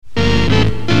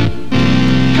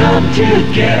come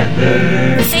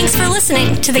together. Thanks for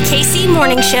listening to the KC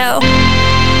Morning Show.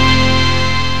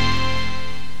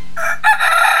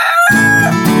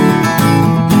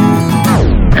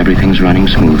 Everything's running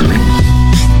smoothly.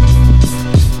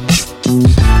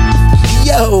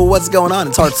 Yo, what's going on?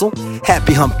 It's Hartzell.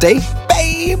 Happy Humpday,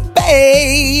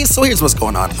 baby. So here's what's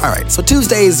going on. All right, so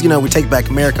Tuesdays, we take back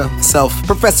America. Myself,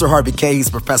 Professor Harvey Kaye, he's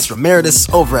Professor Emeritus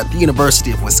over at the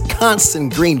University of Wisconsin,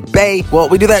 Green Bay. Well,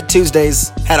 we do that Tuesdays.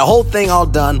 Had a whole thing all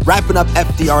done, wrapping up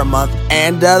FDR month,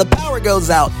 and the power goes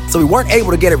out. So we weren't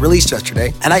able to get it released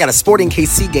yesterday. And I got a Sporting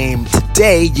KC game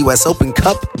today, U.S. Open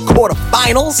Cup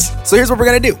quarterfinals. So here's what we're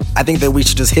going to do. I think that we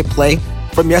should just hit play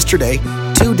from yesterday,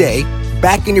 today,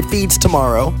 back in your feeds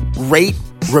tomorrow, rate,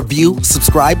 review,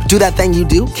 subscribe, do that thing you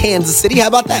do. Kansas City, how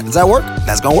about that? Does that work?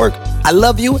 That's gonna work. I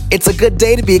love you. It's a good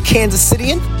day to be a Kansas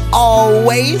Citian.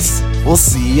 Always. We'll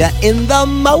see ya in the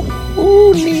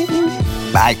morning.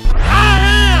 Bye. I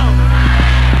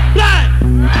am black,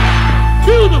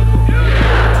 beautiful,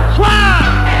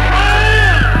 proud. I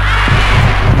am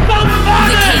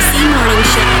somebody. The KC Morning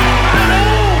Show.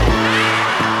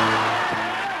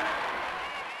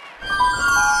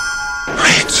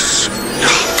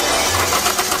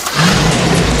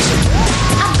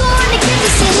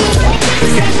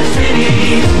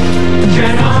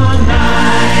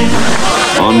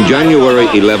 On January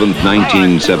 11th,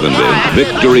 1970,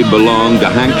 victory belonged to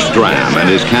Hank Stram and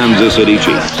his Kansas City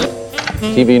Chiefs.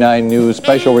 TV9 News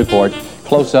special report,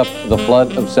 close up the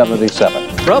flood of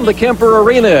 77. From the Kemper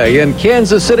Arena in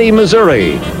Kansas City,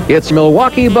 Missouri, it's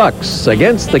Milwaukee Bucks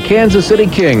against the Kansas City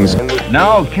Kings.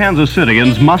 Now Kansas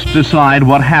Cityans must decide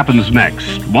what happens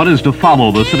next. What is to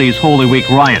follow the city's Holy Week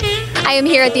riots? I am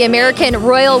here at the American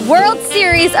Royal World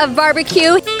Series of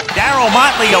Barbecue. Darryl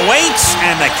Motley awaits,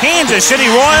 and the Kansas City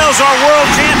Royals are world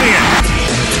champions.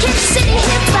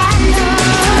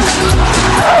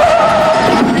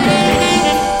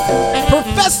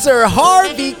 Professor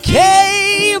Harvey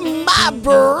Kaye, my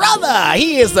brother.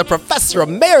 He is the Professor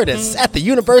Emeritus at the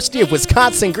University of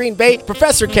Wisconsin, Green Bay.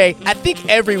 Professor Kaye, I think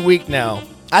every week now,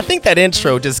 I think that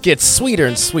intro just gets sweeter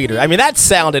and sweeter. I mean, that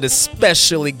sounded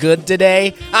especially good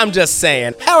today. I'm just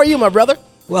saying. How are you, my brother?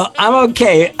 Well, I'm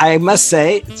okay. I must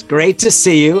say, it's great to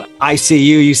see you. I see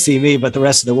you, you see me, but the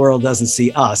rest of the world doesn't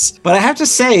see us. But I have to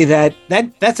say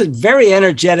that's a very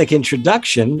energetic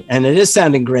introduction, and it is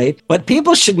sounding great. But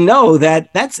people should know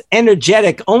that that's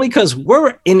energetic only because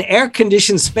we're in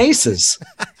air-conditioned spaces.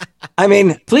 I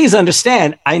mean, please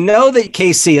understand, I know that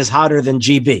KC is hotter than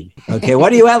GB. Okay,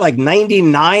 what are you at, like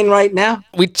 99 right now?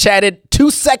 We chatted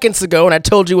 2 seconds ago and I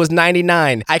told you it was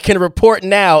 99. I can report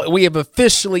now we have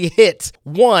officially hit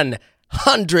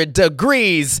 100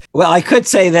 degrees. Well, I could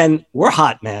say then we're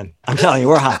hot, man. I'm telling you,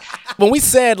 we're hot. When we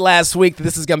said last week that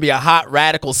this is going to be a hot,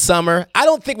 radical summer, I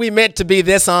don't think we meant to be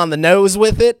this on the nose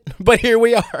with it, but here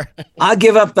we are. I'll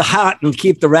give up the hot and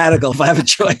keep the radical if I have a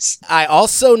choice. I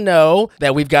also know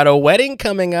that we've got a wedding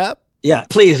coming up. Yeah,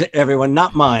 please, everyone,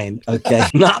 not mine, okay?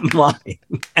 Not mine.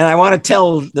 And I want to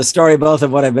tell the story both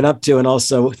of what I've been up to and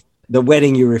also the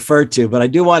wedding you referred to. But I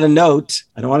do want to note,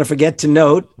 I don't want to forget to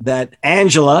note that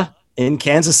Angela in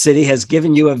Kansas City has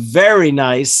given you a very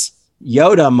nice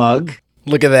Yoda mug.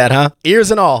 Look at that, huh? Ears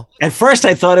and all. At first,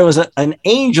 I thought it was an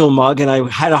angel mug, and I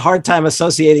had a hard time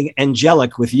associating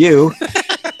angelic with you.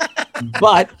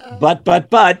 but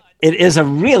it is a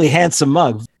really handsome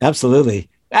mug. Absolutely.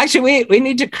 Actually, we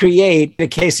need to create a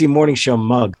KC Morning Show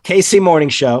mug. KC Morning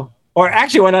Show. Or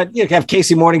actually, why not have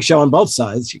KC Morning Show on both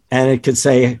sides? And it could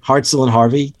say, Hartzell and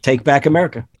Harvey, take back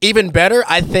America. Even better,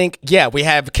 I think, we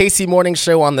have KC Morning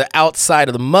Show on the outside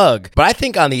of the mug. But I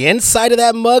think on the inside of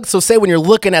that mug, so say when you're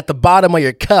looking at the bottom of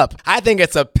your cup, I think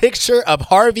it's a picture of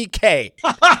Harvey Kaye.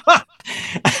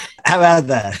 How about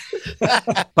that?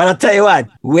 But I'll tell you what,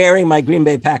 wearing my Green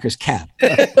Bay Packers cap.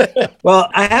 Well,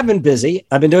 I have been busy.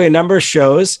 I've been doing a number of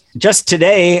shows. Just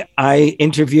today, I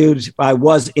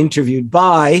was interviewed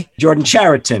by Jordan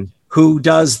Chariton, who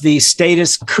does the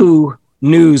Status Coup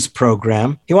news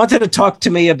program. He wanted to talk to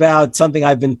me about something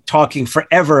I've been talking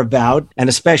forever about, and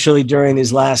especially during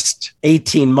these last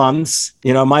 18 months.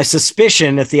 You know, my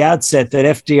suspicion at the outset that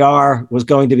FDR was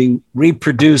going to be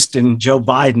reproduced in Joe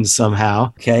Biden somehow.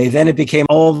 Okay, then it became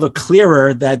all the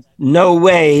clearer that no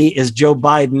way is Joe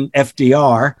Biden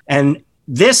FDR. And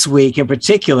this week in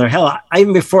particular,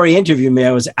 even before he interviewed me,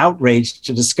 I was outraged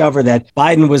to discover that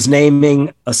Biden was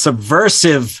naming a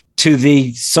subversive to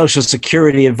the Social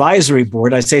Security Advisory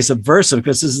Board. I say subversive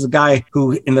because this is a guy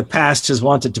who in the past has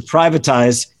wanted to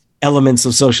privatize elements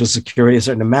of Social Security, a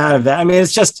certain amount of that. I mean,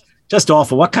 it's just Just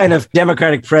awful. What kind of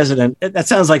Democratic president? That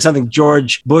sounds like something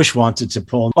George Bush wanted to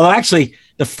pull. Although actually,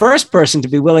 the first person to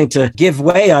be willing to give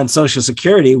way on Social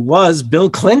Security was Bill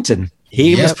Clinton.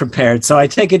 He was prepared. So I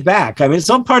take it back. I mean, it's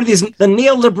all part of the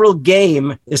neoliberal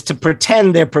game is to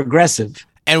pretend they're progressive.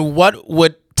 And what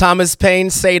would Thomas Paine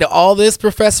say to all this,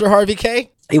 Professor Harvey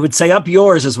Kaye? He would say, up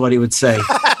yours is what he would say.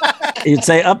 He'd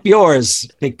say, up yours,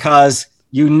 because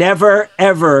you never,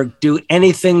 ever do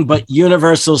anything but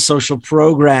universal social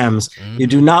programs. You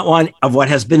do not want of what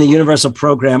has been a universal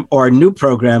program or a new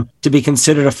program to be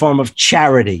considered a form of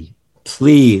charity.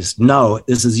 Please, no,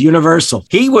 this is universal.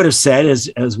 He would have said,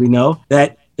 as we know,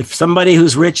 that if somebody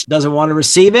who's rich doesn't want to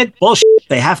receive it, bullshit.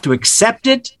 They have to accept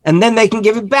it, and then they can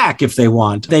give it back if they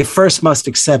want. They first must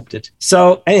accept it.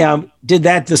 So anyhow, did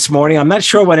that this morning. I'm not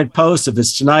sure when it posts, if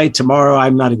it's tonight, tomorrow,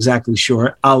 I'm not exactly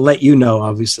sure. I'll let you know,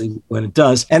 obviously, when it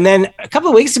does. And then a couple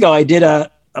of weeks ago, I did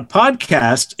a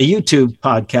podcast, a YouTube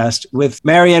podcast with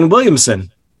Marianne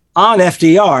Williamson on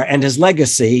FDR and his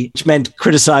legacy, which meant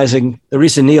criticizing the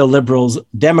recent neoliberals,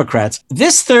 Democrats.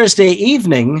 This Thursday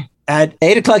evening, at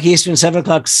 8 o'clock Eastern, 7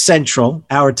 o'clock Central,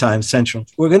 our time Central,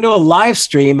 we're going to do a live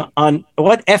stream on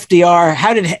how did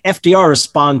FDR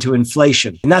respond to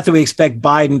inflation? Not that we expect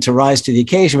Biden to rise to the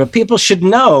occasion, but people should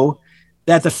know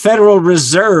that the Federal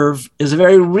Reserve is a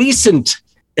very recent,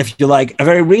 if you like, a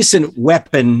very recent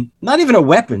weapon, not even a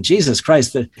weapon, Jesus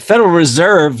Christ. The Federal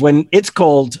Reserve, when it's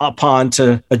called upon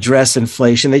to address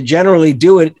inflation, they generally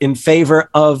do it in favor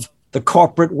of the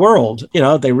corporate world. You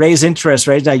know, they raise interest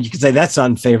rates. Now, you can say that's not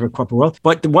in favor of corporate world,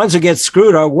 but the ones who get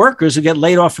screwed are workers who get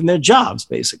laid off from their jobs,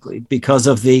 basically, because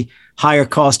of the higher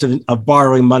cost of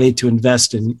borrowing money to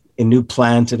invest in new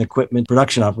plant and equipment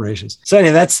production operations. So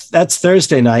anyway, that's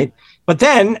Thursday night. But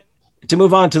then, to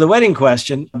move on to the wedding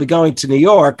question, I'll be going to New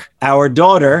York. Our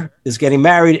daughter is getting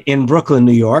married in Brooklyn,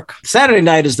 New York. Saturday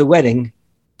night is the wedding.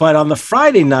 But on the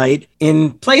Friday night,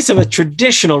 in place of a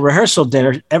traditional rehearsal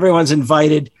dinner, everyone's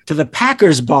invited to the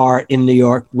Packers bar in New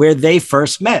York where they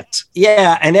first met.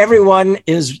 Yeah, and everyone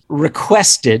is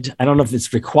requested, I don't know if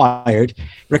it's required,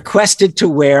 requested to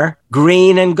wear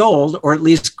green and gold, or at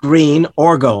least green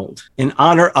or gold, in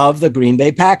honor of the Green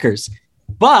Bay Packers.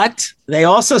 But they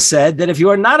also said that if you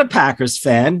are not a Packers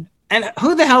fan, and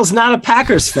who the hell's not a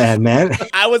Packers fan, man?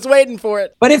 I was waiting for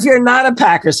it. But if you're not a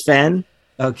Packers fan,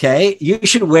 okay, you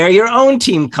should wear your own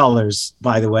team colors,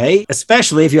 by the way,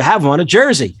 especially if you have one, a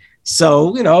jersey.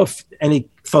 So, you know, if any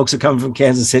folks are coming from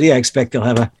Kansas City, I expect they'll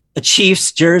have a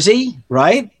Chiefs jersey,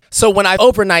 right? So when I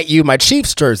overnight you my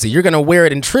Chiefs jersey, you're going to wear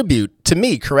it in tribute to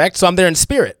me, correct? So I'm there in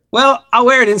spirit. Well, I'll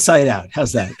wear it inside out.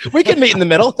 How's that? We can meet in the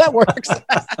middle. That works.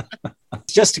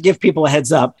 Just to give people a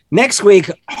heads up, next week,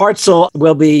 Hartzell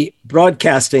will be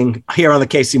broadcasting here on the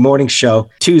Casey Morning Show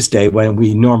Tuesday, when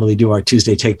we normally do our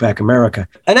Tuesday Take Back America,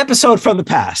 an episode from the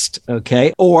past,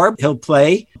 okay? Or he'll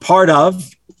play part of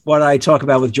what I talk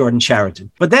about with Jordan Chariton.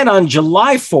 But then on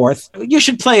July 4th, you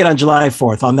should play it on July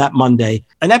 4th, on that Monday,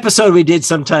 an episode we did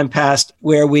sometime past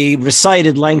where we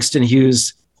recited Langston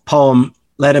Hughes' poem,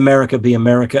 Let America Be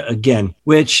America Again,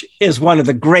 which is one of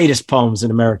the greatest poems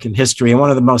in American history and one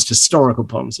of the most historical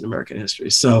poems in American history.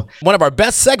 So one of our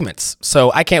best segments.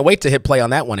 So I can't wait to hit play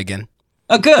on that one again.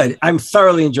 Oh, good. I'm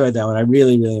thoroughly enjoyed that one. I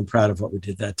really, really am proud of what we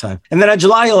did that time. And then on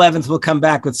July 11th, we'll come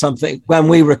back with something. When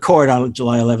we record on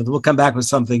July 11th, we'll come back with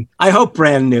something, I hope,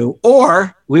 brand new.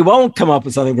 Or we won't come up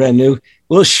with something brand new.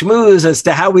 We'll schmooze as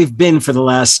to how we've been for the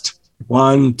last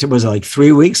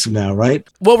 3 weeks from now, right?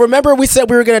 Well, remember we said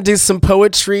we were going to do some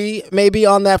poetry maybe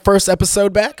on that first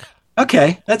episode back?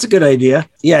 Okay, that's a good idea.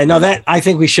 Yeah, no, that I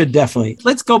think we should definitely.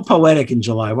 Let's go poetic in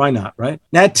July. Why not, right?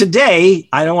 Now, today,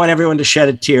 I don't want everyone to shed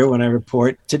a tear when I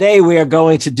report. Today, we are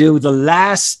going to do the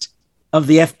last of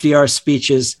the FDR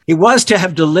speeches. He was to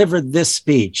have delivered this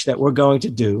speech that we're going to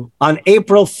do on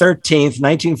April 13th,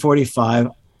 1945,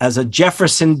 as a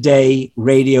Jefferson Day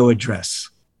radio address.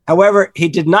 However, he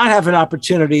did not have an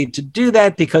opportunity to do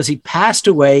that because he passed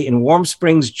away in Warm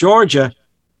Springs, Georgia,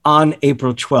 on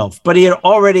April 12th. But he had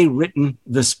already written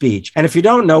the speech. And if you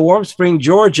don't know, Warm Springs,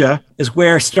 Georgia is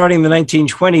where, starting in the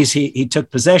 1920s, he took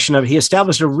possession of. He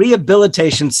established a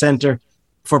rehabilitation center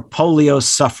for polio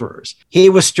sufferers. He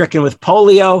was stricken with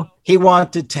polio. He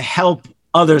wanted to help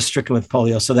others stricken with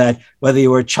polio so that whether you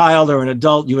were a child or an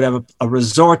adult, you would have a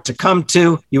resort to come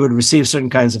to. You would receive certain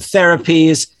kinds of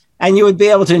therapies, and you would be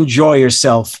able to enjoy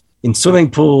yourself in swimming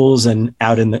pools and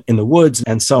out in the woods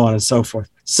and so on and so forth.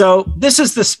 So this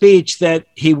is the speech that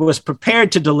he was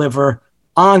prepared to deliver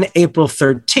on April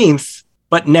 13th,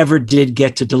 but never did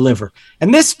get to deliver.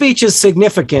 And this speech is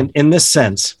significant in this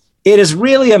sense. It is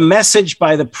really a message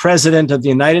by the President of the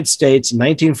United States in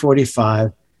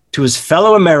 1945 to his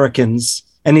fellow Americans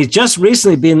And he's just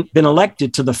recently been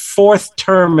elected to the 4th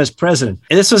term as president.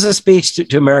 And this was a speech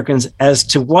to Americans as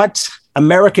to what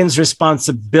Americans'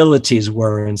 responsibilities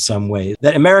were in some ways,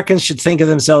 that Americans should think of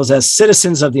themselves as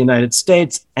citizens of the United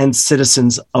States and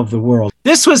citizens of the world.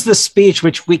 This was the speech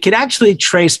which we could actually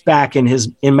trace back in his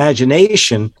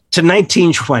imagination to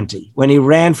 1920, when he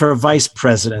ran for vice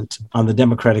president on the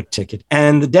Democratic ticket.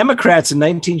 And the Democrats in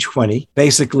 1920,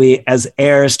 basically as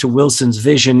heirs to Wilson's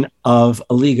vision of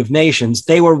a League of Nations,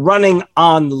 they were running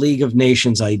on the League of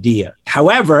Nations idea.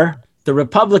 However, the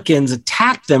Republicans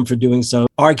attacked them for doing so,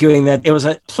 arguing that it was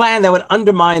a plan that would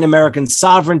undermine American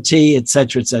sovereignty, et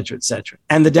cetera, et cetera, et cetera.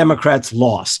 And the Democrats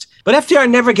lost. But FDR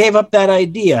never gave up that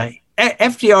idea.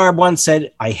 FDR once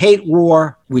said, "I hate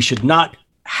war. We should not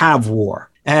have war."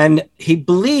 And he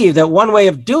believed that one way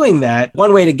of doing that,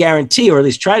 one way to guarantee, or at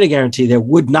least try to guarantee there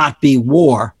would not be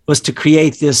war, was to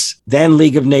create this then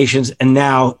League of Nations and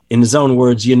now, in his own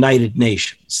words, United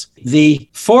Nations. The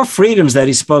 4 freedoms that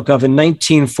he spoke of in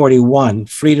 1941,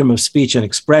 freedom of speech and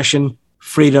expression,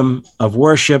 freedom of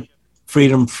worship,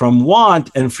 freedom from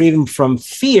want, and freedom from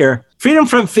fear. Freedom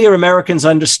from fear, Americans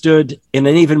understood in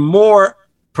an even more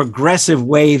progressive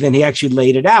way than he actually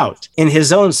laid it out. In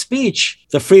his own speech,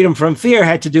 the freedom from fear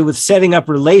had to do with setting up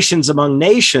relations among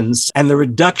nations and the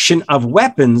reduction of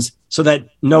weapons so that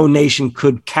no nation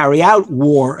could carry out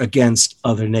war against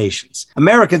other nations.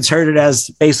 Americans heard it as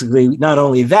basically not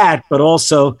only that, but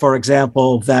also, for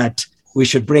example, that we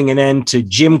should bring an end to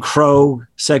Jim Crow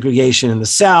segregation in the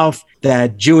South,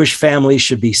 that Jewish families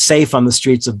should be safe on the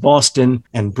streets of Boston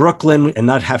and Brooklyn and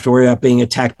not have to worry about being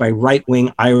attacked by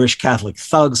right-wing Irish Catholic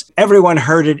thugs. Everyone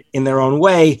heard it in their own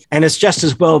way, and it's just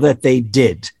as well that they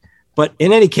did. But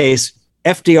in any case,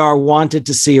 FDR wanted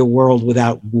to see a world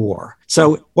without war.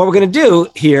 So what we're going to do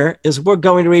here is we're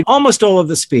going to read almost all of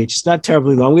the speech. It's not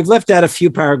terribly long. We've left out a few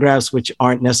paragraphs which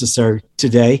aren't necessary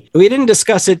today. We didn't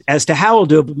discuss it as to how we'll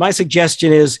do it, but my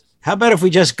suggestion is, how about if we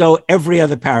just go every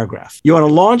other paragraph? You want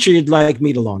to launch or you'd like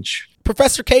me to launch?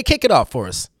 Professor Kaye, kick it off for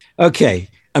us. Okay.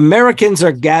 Americans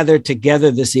are gathered together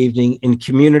this evening in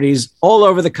communities all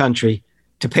over the country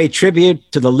to pay tribute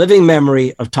to the living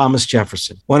memory of Thomas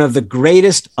Jefferson, one of the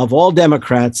greatest of all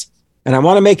Democrats. And I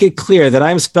want to make it clear that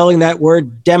I'm spelling that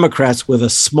word Democrats with a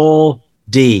small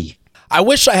d. I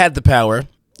wish I had the power,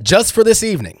 just for this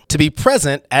evening, to be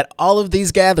present at all of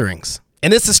these gatherings.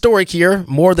 In this historic year,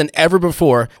 more than ever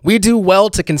before, we do well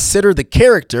to consider the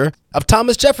character of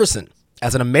Thomas Jefferson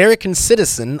as an American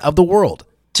citizen of the world.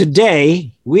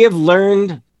 Today, we have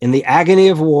learned in the agony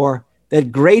of war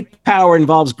that great power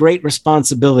involves great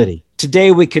responsibility.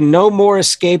 Today, we can no more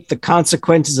escape the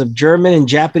consequences of German and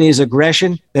Japanese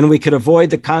aggression than we could avoid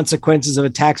the consequences of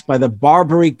attacks by the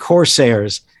Barbary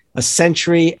Corsairs a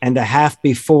century and a half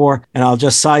before. And I'll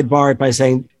just sidebar it by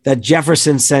saying that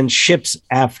Jefferson sent ships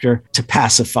after to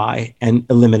pacify and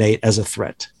eliminate as a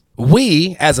threat.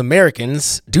 We, as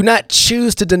Americans, do not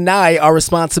choose to deny our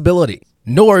responsibility,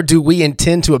 nor do we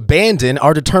intend to abandon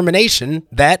our determination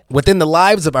that within the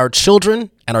lives of our children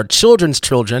and our children's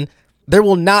children, there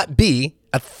will not be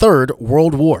a third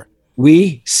world war.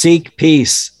 We seek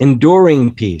peace,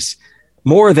 enduring peace.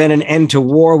 More than an end to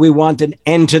war, we want an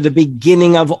end to the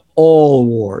beginning of all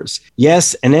wars.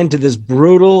 Yes, an end to this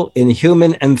brutal,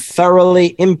 inhuman, and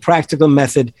thoroughly impractical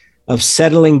method of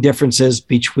settling differences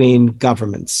between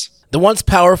governments. The once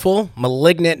powerful,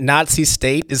 malignant Nazi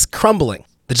state is crumbling.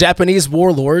 The Japanese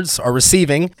warlords are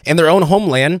receiving, in their own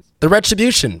homeland, the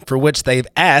retribution for which they've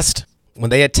asked when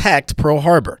they attacked Pearl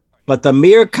Harbor. But the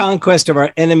mere conquest of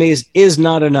our enemies is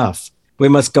not enough. We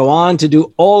must go on to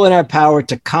do all in our power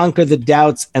to conquer the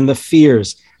doubts and the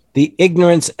fears, the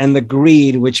ignorance and the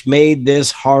greed which made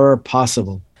this horror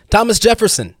possible. Thomas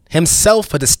Jefferson,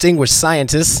 himself a distinguished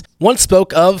scientist, once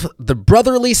spoke of the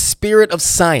brotherly spirit of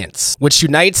science, which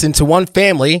unites into one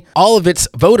family all of its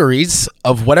votaries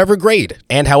of whatever grade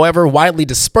and however widely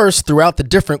dispersed throughout the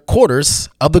different quarters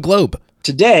of the globe.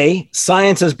 Today,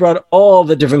 science has brought all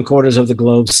the different quarters of the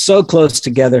globe so close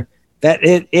together that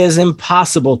it is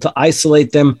impossible to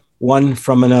isolate them one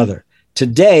from another.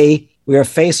 Today, we are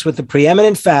faced with the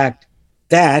preeminent fact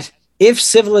that if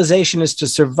civilization is to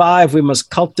survive, we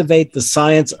must cultivate the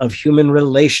science of human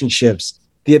relationships,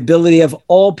 the ability of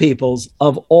all peoples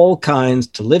of all kinds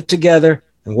to live together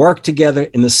and work together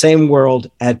in the same world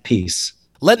at peace.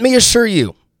 Let me assure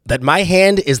you that my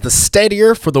hand is the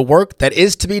steadier for the work that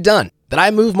is to be done, that I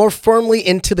move more firmly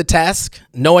into the task,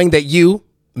 knowing that you,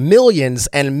 millions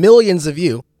and millions of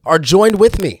you, are joined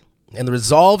with me in the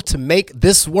resolve to make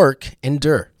this work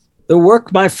endure. The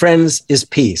work, my friends, is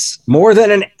peace. More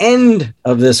than an end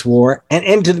of this war, an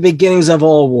end to the beginnings of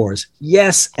all wars.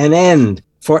 Yes, an end.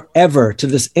 forever to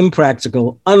this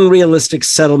impractical, unrealistic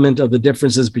settlement of the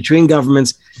differences between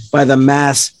governments by the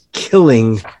mass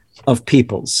killing of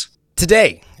peoples.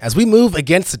 Today, as we move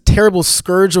against the terrible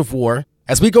scourge of war,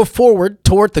 as we go forward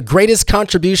toward the greatest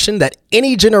contribution that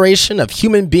any generation of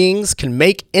human beings can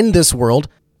make in this world,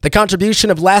 the contribution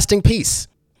of lasting peace,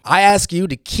 I ask you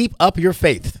to keep up your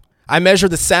faith. I measure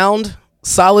the sound,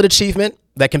 solid achievement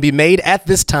that can be made at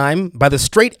this time by the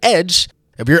straight edge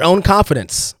of your own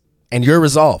confidence and your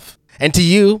resolve. And to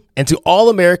you and to all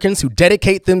Americans who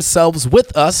dedicate themselves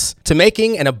with us to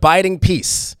making an abiding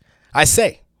peace, I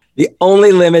say, the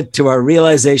only limit to our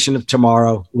realization of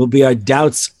tomorrow will be our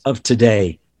doubts of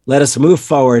today. Let us move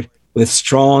forward with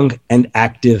strong and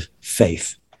active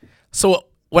faith. So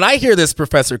when I hear this,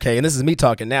 Professor Kaye, and this is me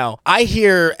talking now, I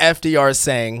hear FDR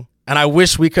saying, and I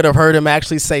wish we could have heard him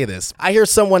actually say this, I hear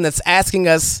someone that's asking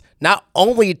us not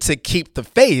only to keep the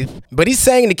faith, but he's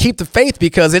saying to keep the faith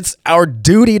because it's our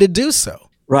duty to do so.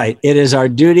 Right. It is our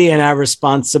duty and our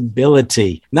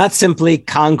responsibility, not simply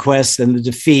conquest and the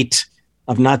defeat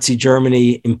of Nazi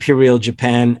Germany, Imperial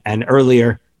Japan, and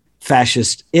earlier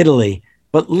fascist Italy,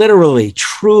 but literally,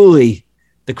 truly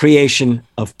the creation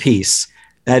of peace.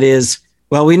 That is,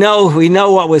 well, we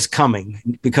know what was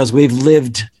coming because we've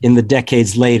lived in the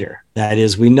decades later. That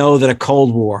is, we know that a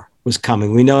Cold War was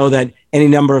coming. We know that any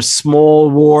number of small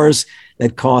wars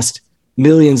that cost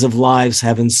millions of lives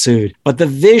have ensued. But the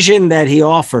vision that he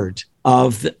offered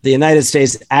of the United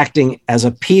States acting as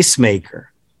a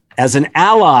peacemaker, as an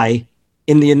ally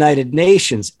in the United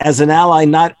Nations, as an ally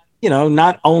not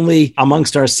only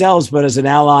amongst ourselves, but as an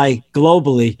ally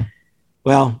globally,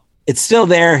 well, it's still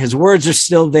there. His words are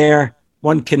still there.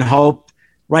 One can hope.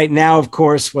 Right now, of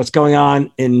course, what's going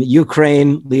on in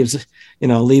Ukraine leaves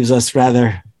us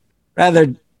rather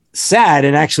sad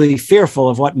and actually fearful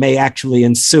of what may actually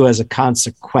ensue as a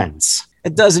consequence.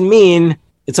 It doesn't mean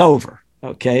it's over.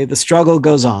 Okay, the struggle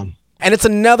goes on. And it's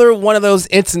another one of those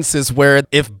instances where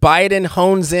if Biden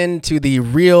hones into the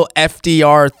real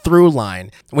FDR through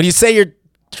line, when you say you're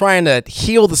trying to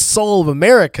heal the soul of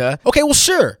America, okay, well,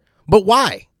 sure, but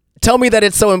why? Tell me that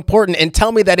it's so important and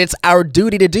tell me that it's our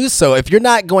duty to do so. If you're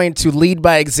not going to lead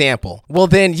by example, well,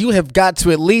 then you have got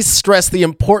to at least stress the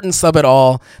importance of it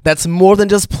all. That's more than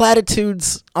just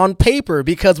platitudes on paper,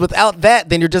 because without that,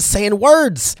 then you're just saying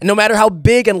words. And no matter how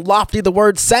big and lofty the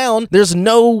words sound, there's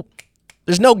no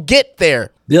get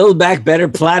there. Build back better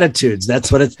platitudes.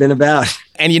 That's what it's been about.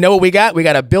 And you know what we got? We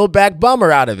got a build back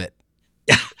bummer out of it.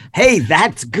 Hey,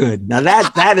 that's good. Now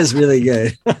that is really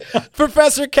good.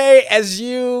 Professor Kaye, as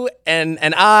you and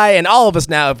I and all of us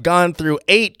now have gone through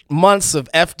 8 months of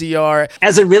FDR.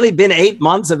 Has it really been 8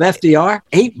 months of FDR?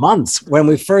 8 months. When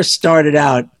we first started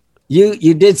out,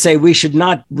 you did say we should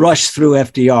not rush through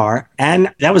FDR.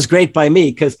 And that was great by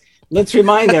me, because let's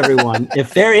remind everyone,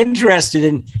 if they're interested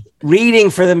in reading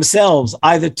for themselves,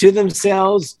 either to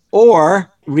themselves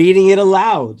or reading it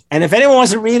aloud. And if anyone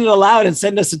wants to read it aloud and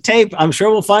send us a tape, I'm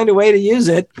sure we'll find a way to use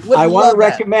it. I want to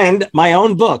recommend my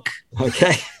own book,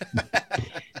 okay,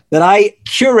 that I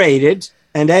curated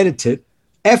and edited,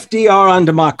 FDR on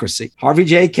Democracy, Harvey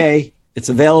J. Kaye. It's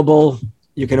available.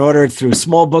 You can order it through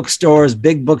small bookstores,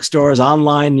 big bookstores,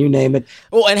 online, you name it.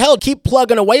 Well, and hell, keep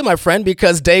plugging away, my friend,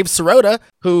 because Dave Sirota,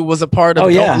 who was a part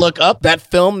of Don't Look Up, that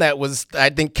film that was, I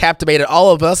think, captivated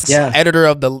all of us, editor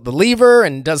of The Lever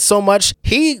and does so much,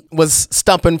 he was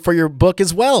stumping for your book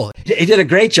as well. He did a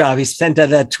great job. He sent out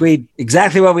that tweet,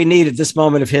 exactly what we need at this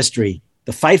moment of history.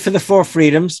 The Fight for the Four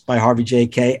Freedoms by Harvey J.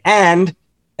 Kaye and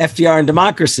FDR and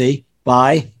Democracy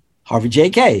by Harvey J.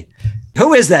 Kaye.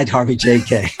 Who is that Harvey J.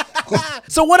 Kaye?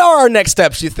 So what are our next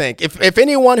steps, you think? If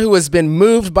anyone who has been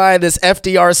moved by this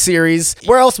FDR series,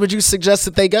 where else would you suggest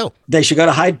that they go? They should go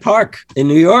to Hyde Park in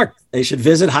New York. They should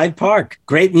visit Hyde Park.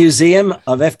 Great museum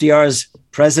of FDR's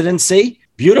presidency.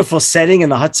 Beautiful setting in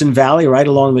the Hudson Valley, right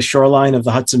along the shoreline of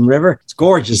the Hudson River. It's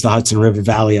gorgeous, the Hudson River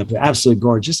Valley up there. Absolutely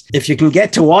gorgeous. If you can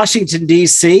get to Washington,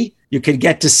 D.C., you could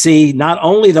get to see not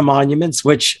only the monuments,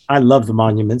 which I love the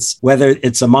monuments, whether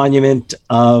it's a monument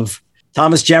of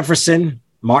Thomas Jefferson,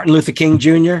 Martin Luther King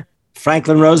Jr.,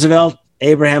 Franklin Roosevelt,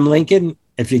 Abraham Lincoln.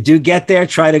 If you do get there,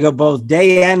 try to go both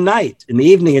day and night. In the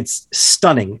evening, it's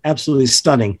stunning, absolutely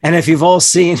stunning. And if you've all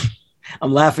seen,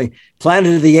 I'm laughing,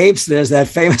 Planet of the Apes, there's that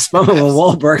famous moment when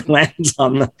Wahlberg lands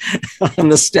on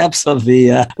the steps of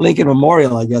the Lincoln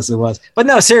Memorial, I guess it was. But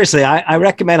no, seriously, I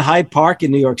recommend Hyde Park in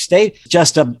New York State,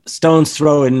 just a stone's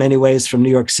throw in many ways from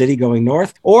New York City going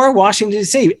north, or Washington,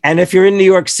 D.C. And if you're in New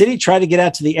York City, try to get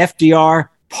out to the FDR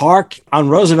park on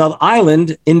Roosevelt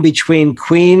Island in between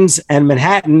Queens and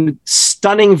Manhattan.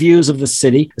 Stunning views of the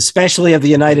city, especially of the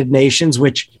United Nations,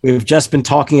 which we've just been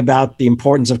talking about the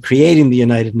importance of creating the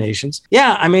United Nations.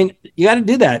 Yeah, I mean, you got to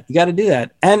do that. You got to do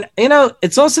that. And, you know,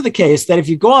 it's also the case that if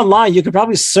you go online, you could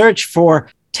probably search for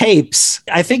tapes.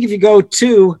 I think if you go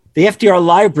to the FDR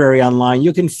library online,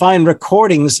 you can find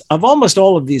recordings of almost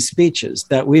all of these speeches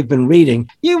that we've been reading.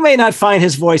 You may not find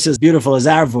his voice as beautiful as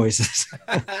our voices.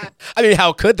 I mean,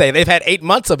 how could they? They've had 8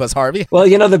 months of us, Harvey. Well,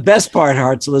 you know, the best part,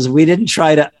 Hartzell, is we didn't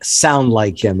try to sound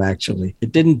like him, actually.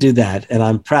 It didn't do that. And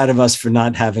I'm proud of us for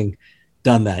not having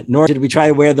done that. Nor did we try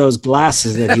to wear those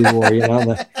glasses that he wore. You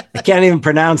know, I can't even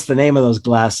pronounce the name of those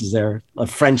glasses. They're a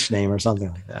French name or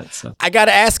something like that. So I got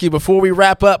to ask you before we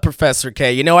wrap up, Professor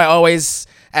Kaye. You know, I always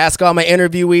ask all my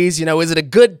interviewees, you know, is it a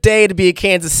good day to be a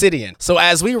Kansas Citian? So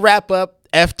as we wrap up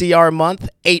FDR month,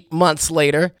 8 months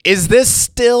later, is this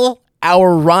still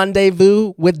our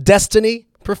rendezvous with destiny,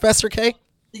 Professor Kaye?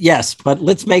 Yes, but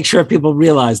let's make sure people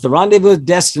realize the rendezvous with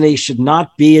destiny should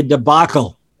not be a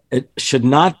debacle. It should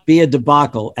not be a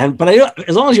debacle. But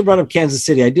as long as you brought up Kansas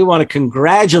City, I do want to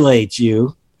congratulate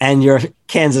you and your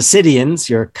Kansas Citians,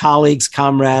 your colleagues,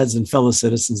 comrades, and fellow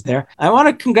citizens there. I want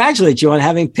to congratulate you on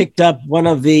having picked up one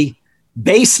of the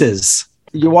bases.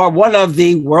 You are one of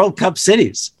the World Cup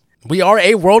cities. We are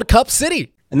a World Cup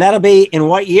city. And that'll be in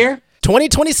what year?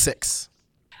 2026.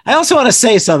 I also want to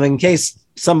say something in case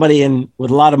somebody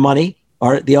with a lot of money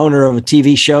or the owner of a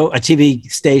TV show, a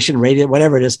TV station, radio,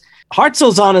 whatever it is,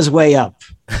 Hartzell's on his way up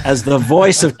as the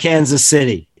voice of Kansas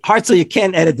City. Hartzell, you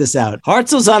can't edit this out.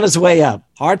 Hartzell's on his way up.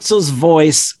 Hartzell's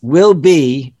voice will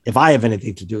be, if I have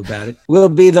anything to do about it, will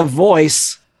be the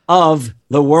voice of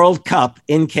the World Cup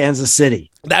in Kansas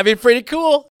City. That'd be pretty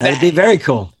cool. That'd be very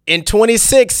cool. In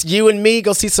 26, you and me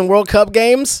go see some World Cup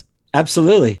games?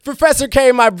 Absolutely. Professor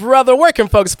Kaye, my brother, where can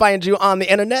folks find you on the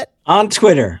internet? On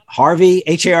Twitter, Harvey,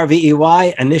 Harvey,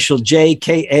 initial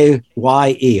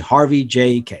Jkaye, Harvey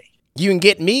JK. You can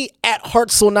get me at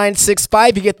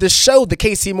Hartzell965. You get this show, The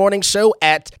KC Morning Show,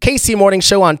 at KC Morning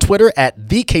Show on Twitter, at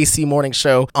The KC Morning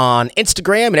Show on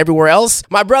Instagram and everywhere else.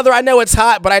 My brother, I know it's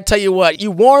hot, but I tell you what, you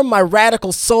warm my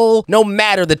radical soul no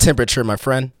matter the temperature, my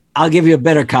friend. I'll give you a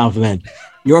better compliment.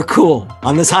 You're cool.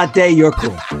 On this hot day, you're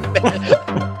cool.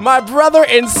 My brother,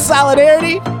 in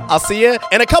solidarity, I'll see you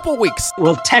in a couple weeks.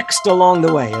 We'll text along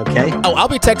the way, okay? Oh, I'll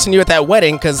be texting you at that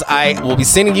wedding because I will be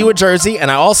sending you a jersey,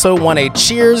 and I also want a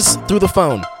cheers through the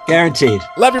phone. Guaranteed.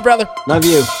 Love you, brother. Love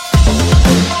you.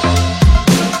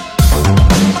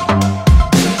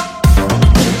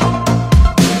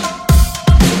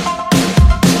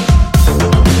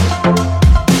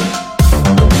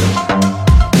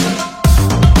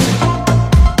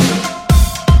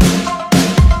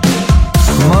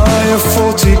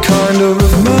 Kind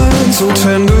of man, so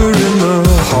tender in the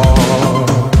heart.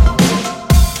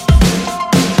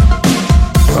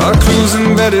 Our clues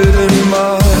embedded in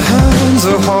my hands,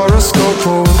 a horoscope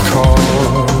of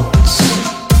cards.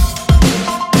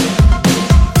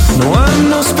 No, I'm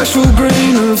no special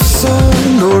grain of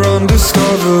sand or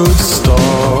undiscovered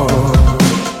star.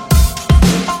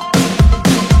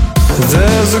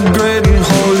 There's a great and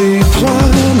holy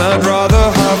plan I'd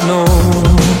rather have no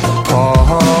part.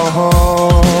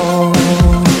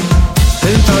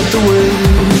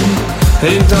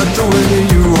 Ain't that the way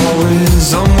you always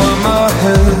unwind my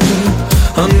head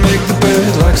and make the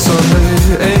bed like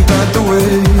Sunday? Ain't that the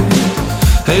way?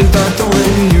 Ain't that the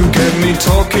way you get me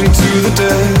talking to the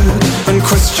dead and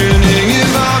questioning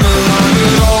if I'm alive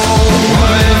at all?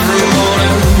 Every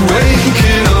morning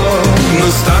waking up,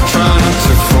 must I try not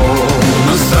to fall?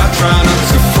 Must I try not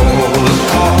to fall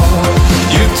apart?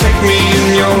 You take me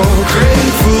in your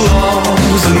grateful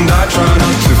arms and I try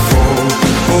not to fall.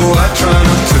 Oh, I try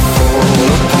not to fall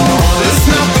apart. It's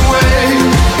not the way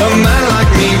a man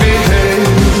like me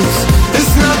behaves.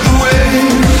 It's not the way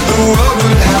the world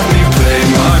would have me play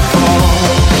my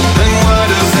part. Then why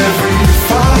does every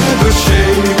fiber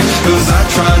shake? 'Cause I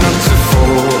try not to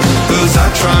fall. 'Cause I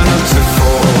try not to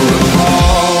fall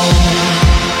apart.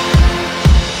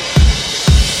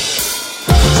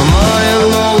 Am I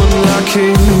alone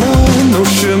lacking no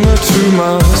shimmer to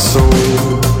my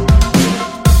soul?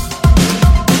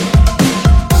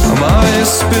 Am I a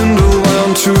spindle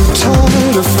wound too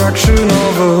tight, a fraction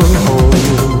of a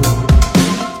whole?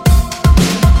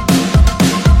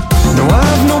 No,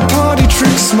 I've no party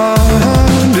tricks, my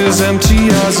hand is empty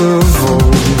as a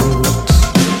vault.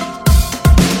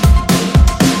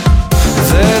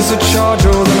 There's a charge,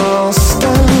 oh then I'll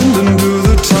stand and do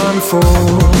the time for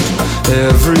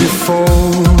every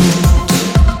fault.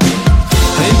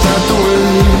 Ain't that the way?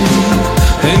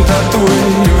 Ain't that the way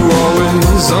you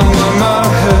always unwind my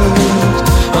head?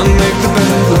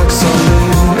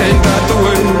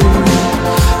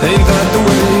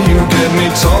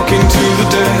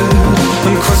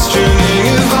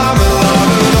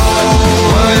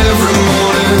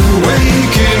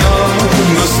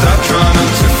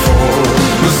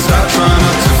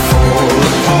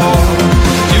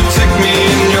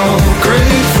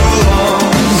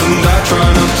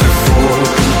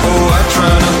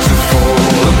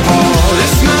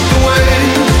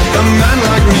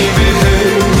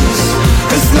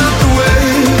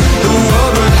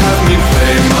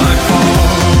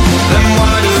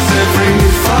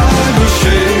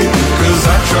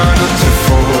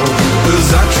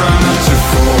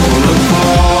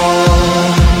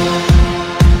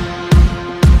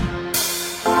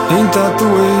 that the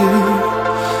way?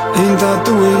 Ain't that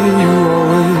the way you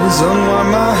always unwind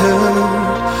my head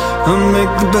and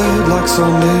make the bed like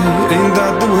Sunday? Ain't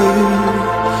that the way?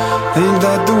 Ain't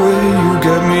that the way you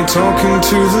get me talking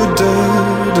to the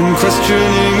dead and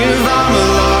questioning if I'm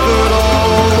alive at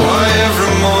all? Why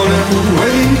every morning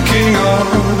waking up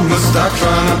must I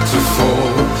try not to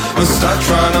fall? Must I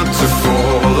try not to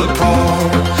fall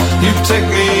apart? You take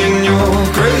me in your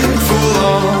grateful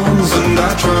arms and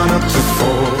I try not to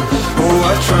fall. Oh,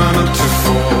 I try not to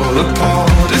fall apart.